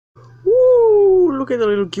look at the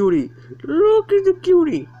little cutie. Look at the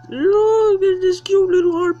cutie. Look at this cute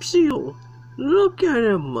little harp seal. Look at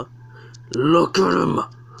him. Look at him.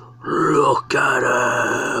 Look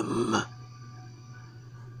at him.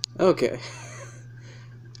 Okay.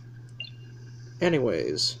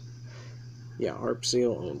 Anyways. Yeah, harp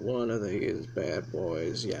seal owned one of these bad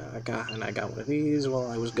boys. Yeah, I got one of these while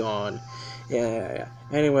I was gone. Yeah.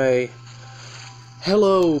 Anyway,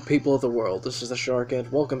 hello, people of the world. This is the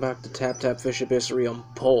Sharkhead. Welcome back to Tap Tap Fish Abyssrium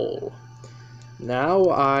Poll. Now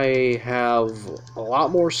I have a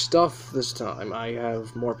lot more stuff this time. I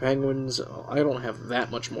have more penguins. I don't have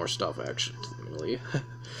that much more stuff, actually.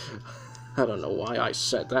 I don't know why I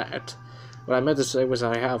said that. What I meant to say was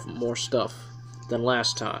I have more stuff than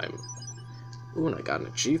last time. Ooh, and I got an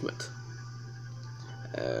achievement.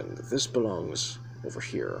 And this belongs over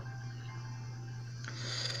here.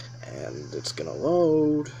 And it's gonna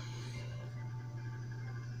load.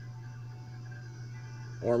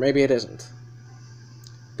 Or maybe it isn't.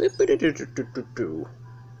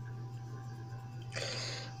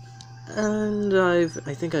 And I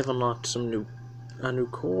think I've unlocked a new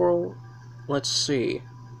coral. Let's see.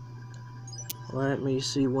 Let me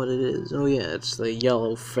see what it is. Oh yeah, it's the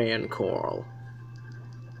yellow fan coral.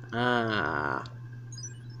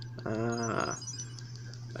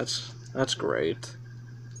 That's great.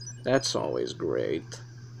 That's always great.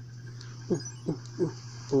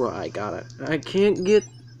 Ooh, I got it. I can't get.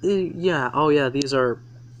 Yeah. Oh yeah, these are.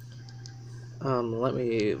 Let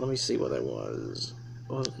me see what it was.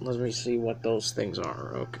 Let me see what those things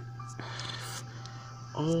are. Okay.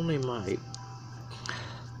 Only my.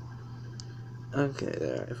 Okay,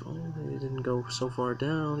 there. If only it didn't go so far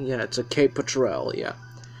down. Yeah, it's a Cape Petrel. Yeah.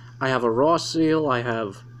 I have a raw seal, I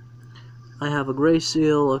have a gray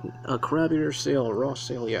seal, a crab eater seal, a raw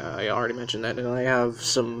seal, yeah, I already mentioned that, and I have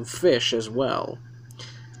some fish as well.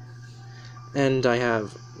 And I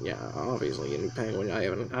have, yeah, obviously a new penguin. I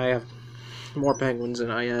have more penguins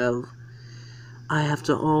than I have. I have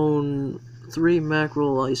to own 3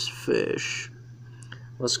 mackerel ice fish.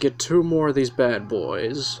 Let's get 2 more of these bad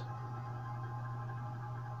boys.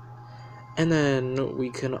 And then we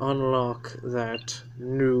can unlock that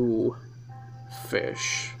new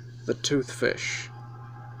fish, the toothfish.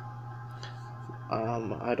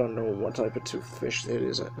 I don't know what type of toothfish it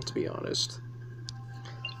is, to be honest.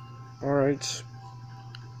 Alright.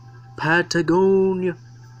 Patagonia.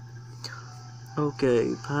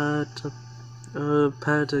 Okay,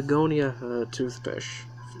 Patagonia, toothfish.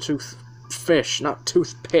 Toothfish, not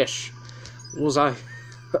toothpish. What was I?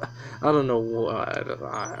 I don't know what.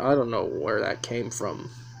 I don't know where that came from.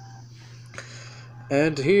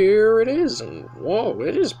 And here it is, and whoa,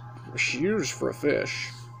 it is huge for a fish.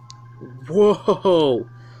 Whoa!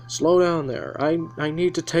 Slow down there. I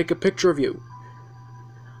need to take a picture of you.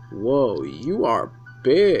 Whoa, you are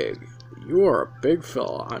big. You are a big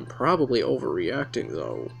fella. I'm probably overreacting,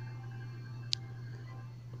 though.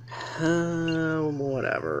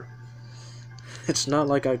 Whatever. It's not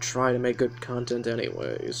like I try to make good content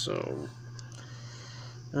anyway, so...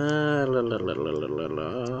 I'll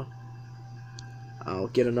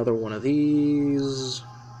get another one of these.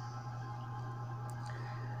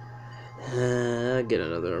 Get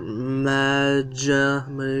another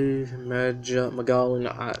Magellan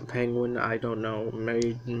penguin, I don't know.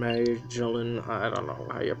 Magellan, I don't know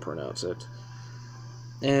how you pronounce it.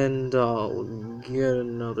 And I'll get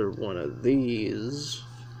another one of these.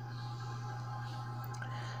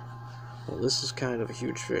 Well, this is kind of a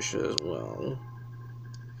huge fish as well.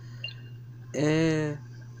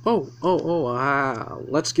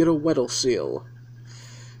 Let's get a Weddell seal.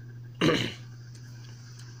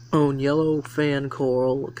 Own yellow fan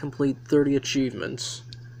coral, complete 30 achievements.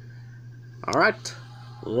 Alright,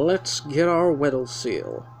 let's get our Weddell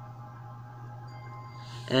seal.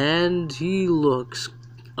 And he looks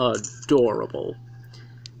adorable.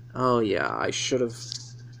 Oh yeah, I should have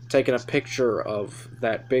taken a picture of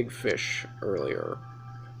that big fish earlier.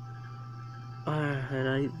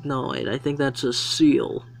 I think that's a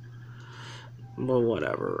seal. But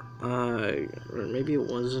whatever. Maybe it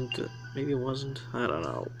wasn't. Maybe it wasn't. I don't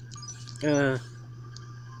know.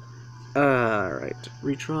 Alright.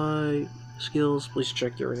 Retry. Skills. Please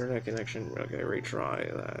check your internet connection. Okay,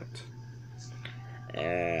 retry that.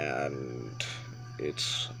 And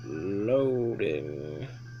it's loading.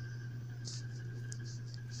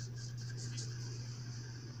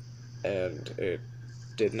 And it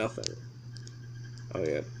did nothing. Oh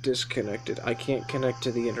yeah, disconnected. I can't connect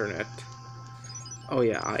to the internet. Oh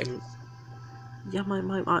yeah, I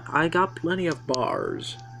got plenty of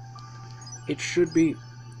bars. It should be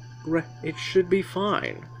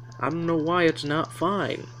fine. I don't know why it's not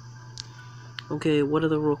fine. Okay, what are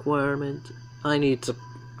the requirements? I need to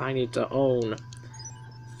own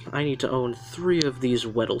 3 of these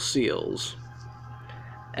Weddle seals.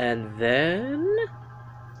 And then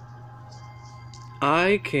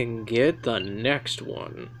I can get the next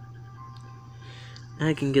one.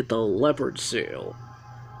 I can get the leopard seal.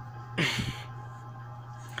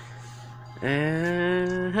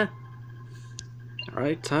 Alright,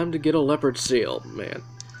 time to get a leopard seal, man.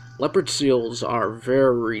 Leopard seals are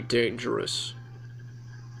very dangerous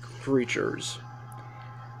creatures.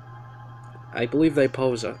 I believe they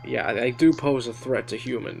pose they do pose a threat to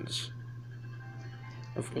humans.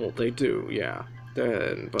 Well, they do, yeah.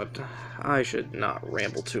 But I should not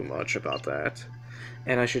ramble too much about that.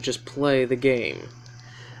 And I should just play the game.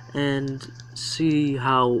 And see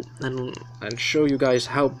how, and show you guys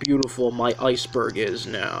how beautiful my iceberg is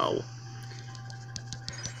now.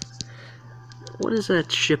 What is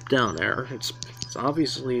that ship down there? It's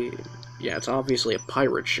obviously, yeah, it's obviously a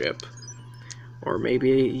pirate ship. Or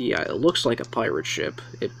maybe, yeah, it looks like a pirate ship.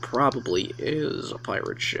 It probably is a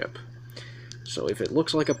pirate ship. So if it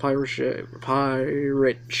looks like a pirate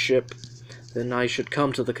ship, then I should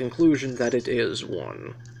come to the conclusion that it is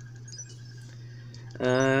one.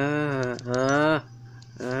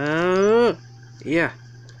 Yeah.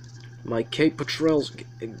 My Cape Patrol's...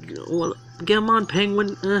 Come on,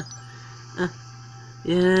 penguin.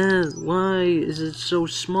 Yeah, why is it so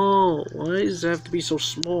small? Why does it have to be so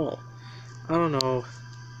small? I don't know.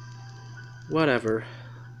 Whatever.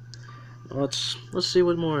 Let's see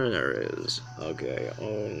what more there is. Okay,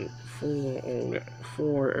 own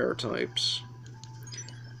 4 air types.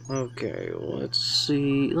 Okay, let's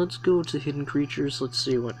see. Let's go to hidden creatures. Let's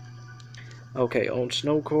see what. Okay, own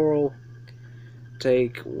snow coral.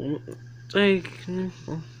 Take.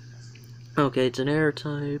 Okay, it's an air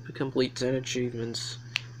type. Complete 10 achievements.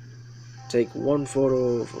 Take 1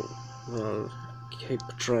 photo of Cape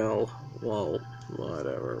Trail. Well,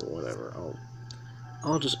 whatever.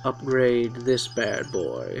 I'll just upgrade this bad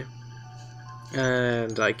boy.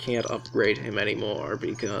 And I can't upgrade him anymore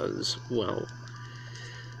because, well,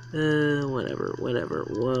 whatever.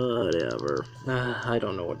 I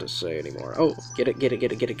don't know what to say anymore. Oh, get it.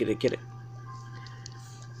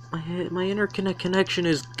 My internet connection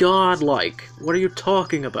is godlike. What are you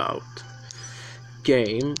talking about?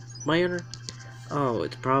 Game? Oh,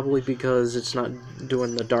 it's probably because it's not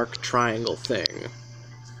doing the dark triangle thing.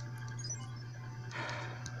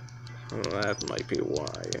 Oh, that might be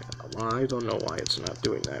why. I don't know why it's not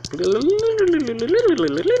doing that.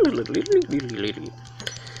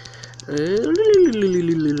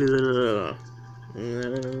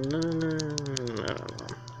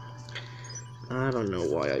 I don't know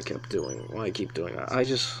why I keep doing that.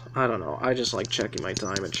 I don't know. I just like checking my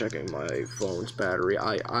time and checking my phone's battery.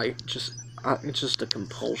 It's just a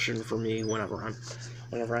compulsion for me whenever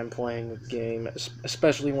I'm playing a game,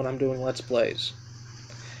 especially when I'm doing Let's Plays.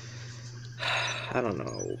 I don't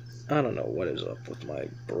know what is up with my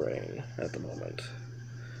brain at the moment.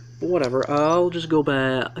 But whatever, I'll just go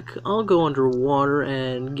back. I'll go underwater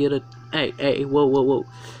and get a... Hey, whoa.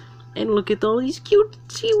 And look at all these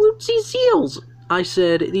cutesy-wootsy seals. I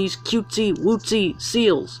said these cutesy-wootsy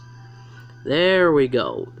seals. There we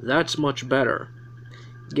go. That's much better.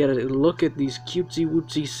 Get a look at these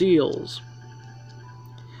cutesy-wootsy seals.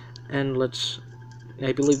 And let's...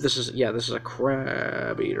 I believe this is a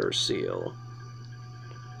crab-eater seal.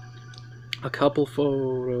 A couple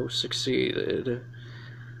photos succeeded.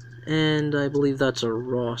 And I believe that's a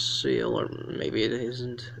Ross seal, or maybe it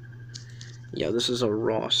isn't. Yeah, this is a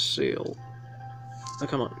Ross seal. Oh,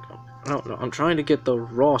 come on. No, I'm trying to get the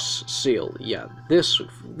Ross seal. Yeah, this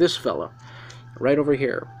fella. Right over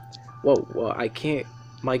here. Whoa, I can't...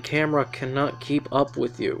 My camera cannot keep up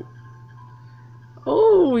with you.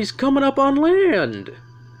 Oh, he's coming up on land!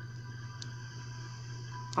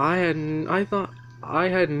 I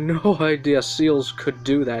had no idea seals could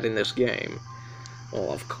do that in this game.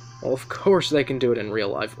 Well, of course they can do it in real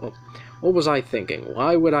life. Well, what was I thinking?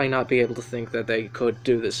 Why would I not be able to think that they could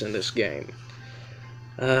do this in this game?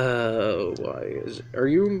 Are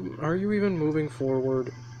you even moving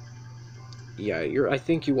forward? Yeah, I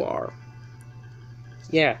think you are.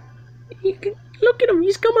 Yeah. Look at him,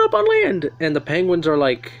 he's coming up on land! And the penguins are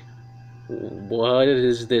like, what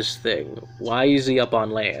is this thing? Why is he up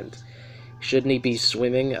on land? Shouldn't he be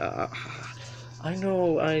swimming? I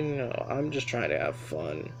know, I'm just trying to have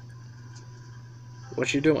fun.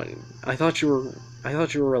 What you doing? I thought you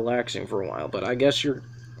were relaxing for a while, but I guess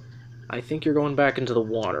I think you're going back into the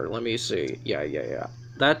water. Let me see. Yeah.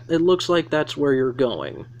 It looks like that's where you're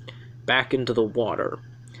going. Back into the water.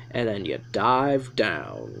 And then you dive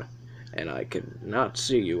down. and I cannot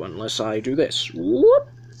see you unless I do this. Whoop!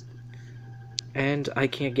 And I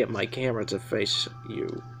can't get my camera to face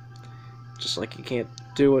you. Just like you can't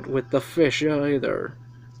do it with the fish either.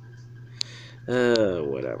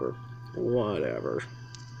 Whatever. Whatever.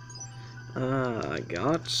 I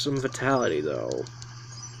got some vitality, though.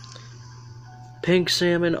 Pink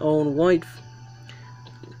salmon, own white.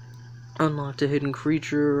 Unlocked a hidden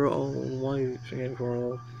creature, own white.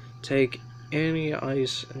 Take any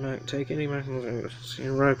ice. Take any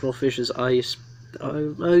mackerel fish's ice.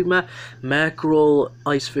 Mackerel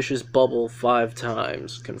ice fish's bubble 5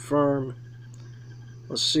 times. Confirm.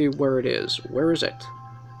 Let's see where it is. Where is it?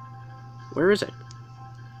 Where is it?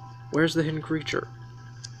 Where's the hidden creature?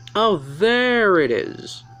 Oh, there it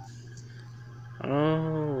is.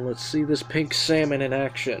 Oh, let's see this pink salmon in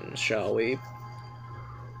action, shall we?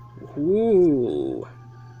 Ooh.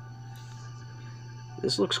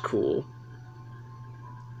 This looks cool.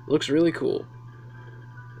 Looks really cool.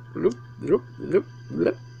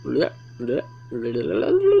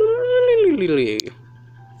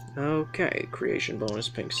 Okay, creation bonus,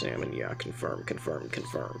 pink salmon. Yeah, confirm.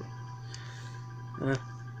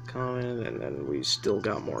 Common, and then we still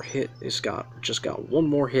got more hit. It's just got one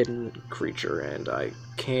more hidden creature, and I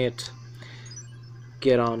can't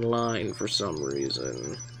get online for some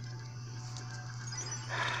reason.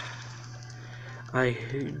 I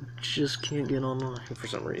just can't get online for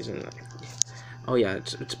some reason. Oh yeah,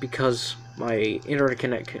 it's because my internet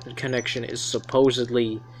connection is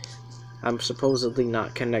supposedly... I'm supposedly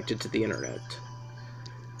not connected to the internet.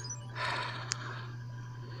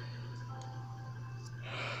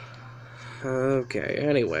 Okay,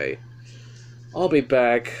 anyway. I'll be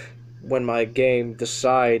back when my game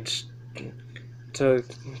decides to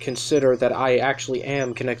consider that I actually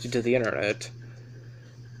am connected to the internet.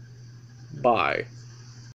 Bye.